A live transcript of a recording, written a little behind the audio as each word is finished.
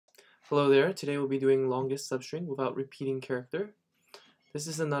Hello there, today we'll be doing longest substring without repeating character. This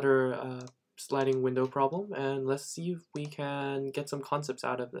is another sliding window problem, and let's see if we can get some concepts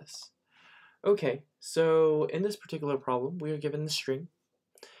out of this. Okay, so in this particular problem, we are given a string,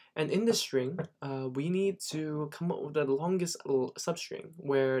 and in this string, we need to come up with the longest substring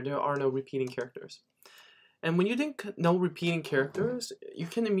where there are no repeating characters. And when you think no repeating characters, you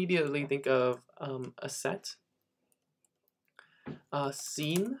can immediately think of a set,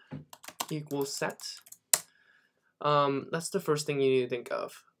 scene equals set. That's the first thing you need to think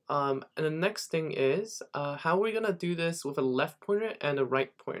of. And the next thing is, how are we gonna do this with a left pointer and a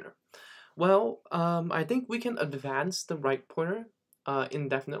right pointer? Well, I think we can advance the right pointer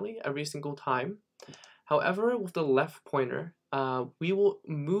indefinitely every single time. However, with the left pointer, we will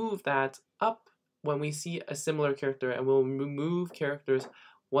move that up when we see a similar character, and we'll remove characters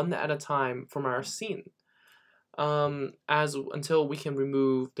one at a time from our scene. Until we can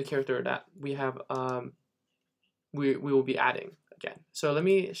remove the character that we have we will be adding again. So let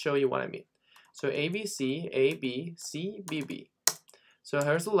me show you what I mean. So ABC, AB, C, BB. So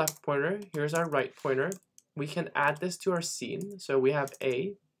here's the left pointer, here's our right pointer. We can add this to our scene. So we have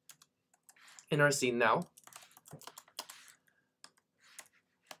A in our scene now.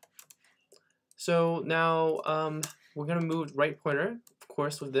 So now we're gonna move right pointer. Of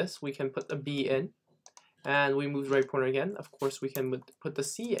course, with this we can put the B in. And we move the right pointer again. Of course, we can put the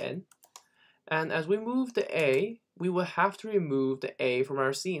C in. And as we move the A, we will have to remove the A from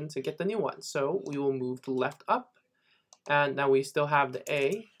our scene to get the new one. So we will move the left up. And now we still have the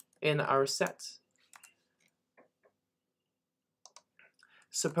A in our set.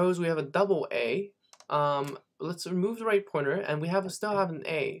 Suppose we have a double A. Let's remove the right pointer, and we still have an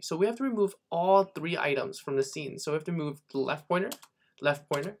A. So we have to remove all three items from the scene. So we have to move the left pointer,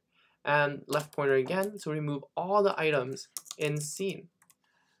 and left pointer again to remove all the items in scene.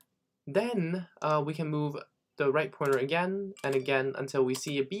 Then we can move the right pointer again and again until we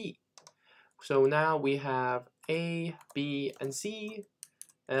see a B. So now we have A, B, and C,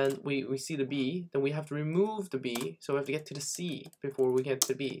 and we see the B. Then we have to remove the B, so we have to get to the C before we get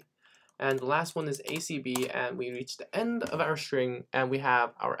to B. And the last one is ACB, and we reach the end of our string, and we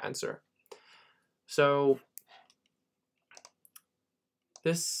have our answer. So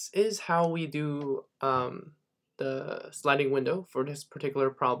this is how we do the sliding window for this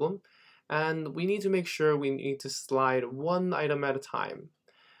particular problem. And we need to make sure we need to slide one item at a time.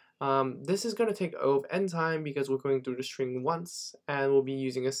 This is going to take O of n time because we're going through the string once, and we'll be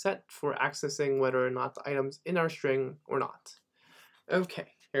using a set for accessing whether or not the item's in our string or not. Okay,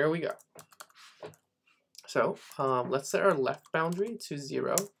 here we go. So let's set our left boundary to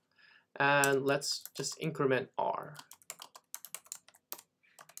 0, and let's just increment r.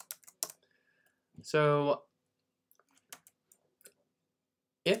 So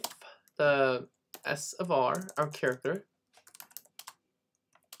if the s of r, our character,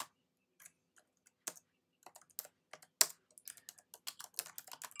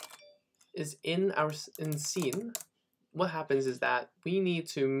 is in scene, what happens is that we need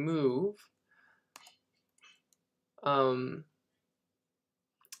to move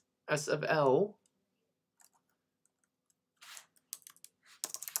s of l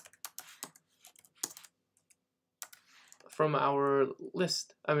from our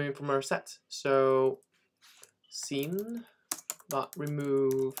list, from our set. So scene dot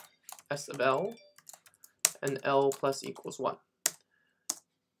remove s of l, and l plus equals 1.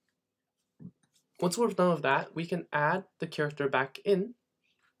 Once we're done with that, we can add the character back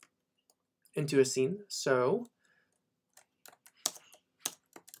into a scene. So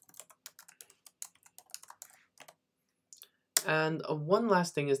and one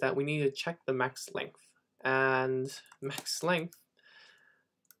last thing is that we need to check the max length. And max length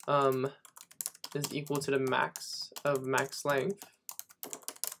is equal to the max of max length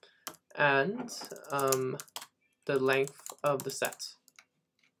and the length of the set.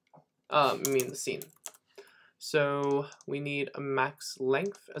 The scene. So we need a max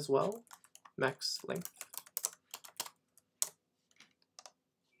length as well. Max length.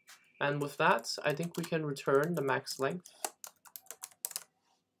 And with that, I think we can return the max length.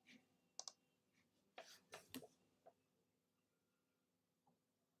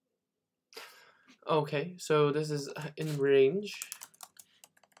 Okay, so this is in range.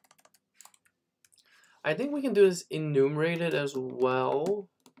 I think we can do this enumerated as well.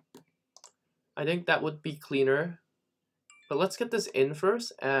 I think that would be cleaner. But let's get this in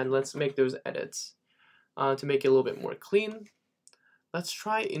first, and let's make those edits to make it a little bit more clean. Let's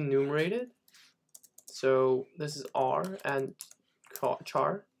try enumerated. So this is R and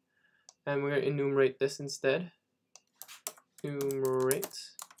char, and we're going to enumerate this instead.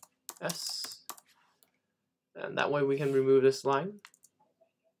 Enumerate S, and that way we can remove this line.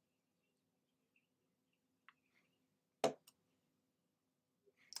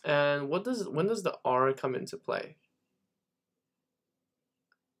 And when does the R come into play?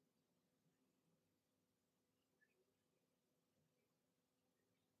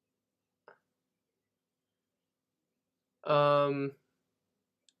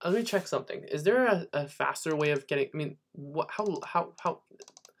 Let me check something. Is there a faster way of getting? I mean, how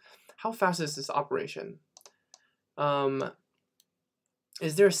fast is this operation?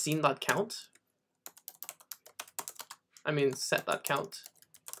 Is there a scene.count? I mean, set.count.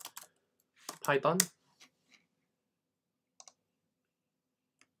 Python.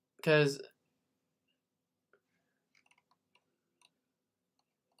 Because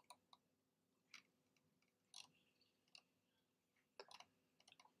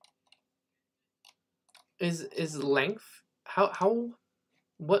is length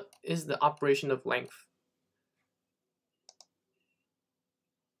what is the operation of length?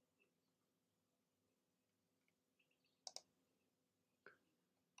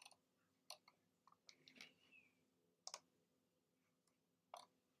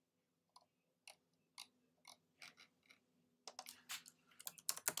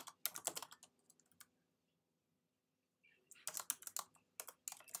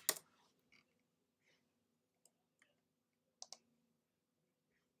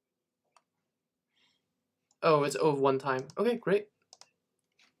 Oh, it's O of one time. Okay, great.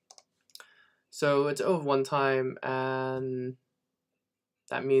 So it's O of one time, and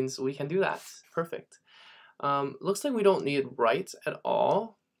that means we can do that. Perfect. Looks like we don't need right at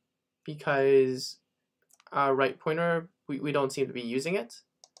all because our right pointer, we don't seem to be using it.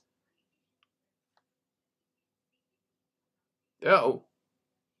 Oh,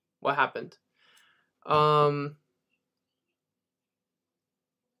 what happened?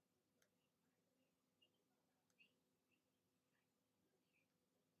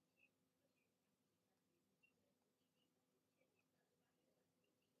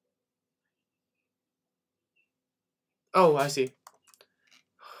 Oh, I see.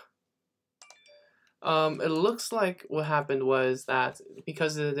 It looks like what happened was that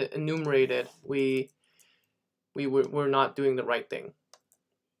because of the enumerated, we're not doing the right thing.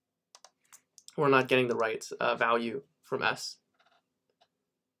 We're not getting the right value from S.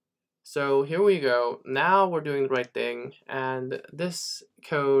 So here we go. Now we're doing the right thing, and this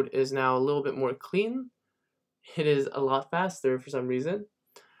code is now a little bit more clean. It is a lot faster for some reason.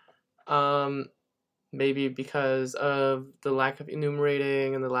 Maybe because of the lack of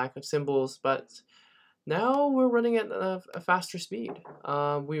enumerating and the lack of symbols, but now we're running at a faster speed.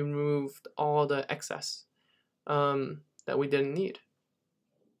 We removed all the excess that we didn't need.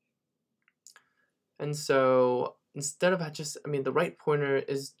 And so instead of the right pointer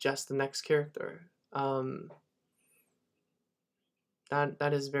is just the next character.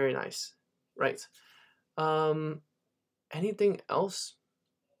 That is very nice. Right. Anything else?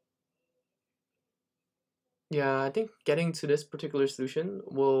 Yeah, I think getting to this particular solution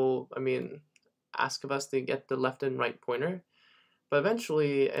will, ask of us to get the left and right pointer. But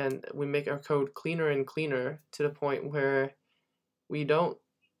eventually, and we make our code cleaner and cleaner to the point where we don't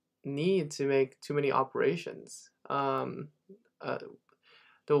need to make too many operations. The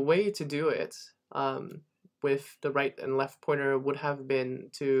way to do it with the right and left pointer would have been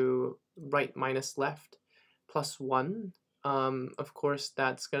to right minus left plus 1. Of course,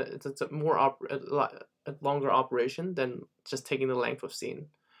 it's a longer operation than just taking the length of scene.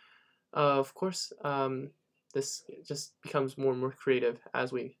 Of course, this just becomes more and more creative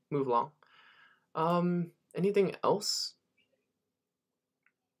as we move along. Anything else?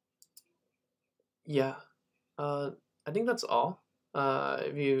 Yeah, I think that's all.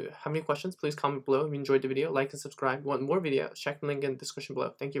 If you have any questions, please comment below. If you enjoyed the video, like and subscribe. Want more videos, check the link in the description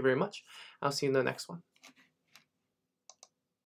below. Thank you very much. I'll see you in the next one.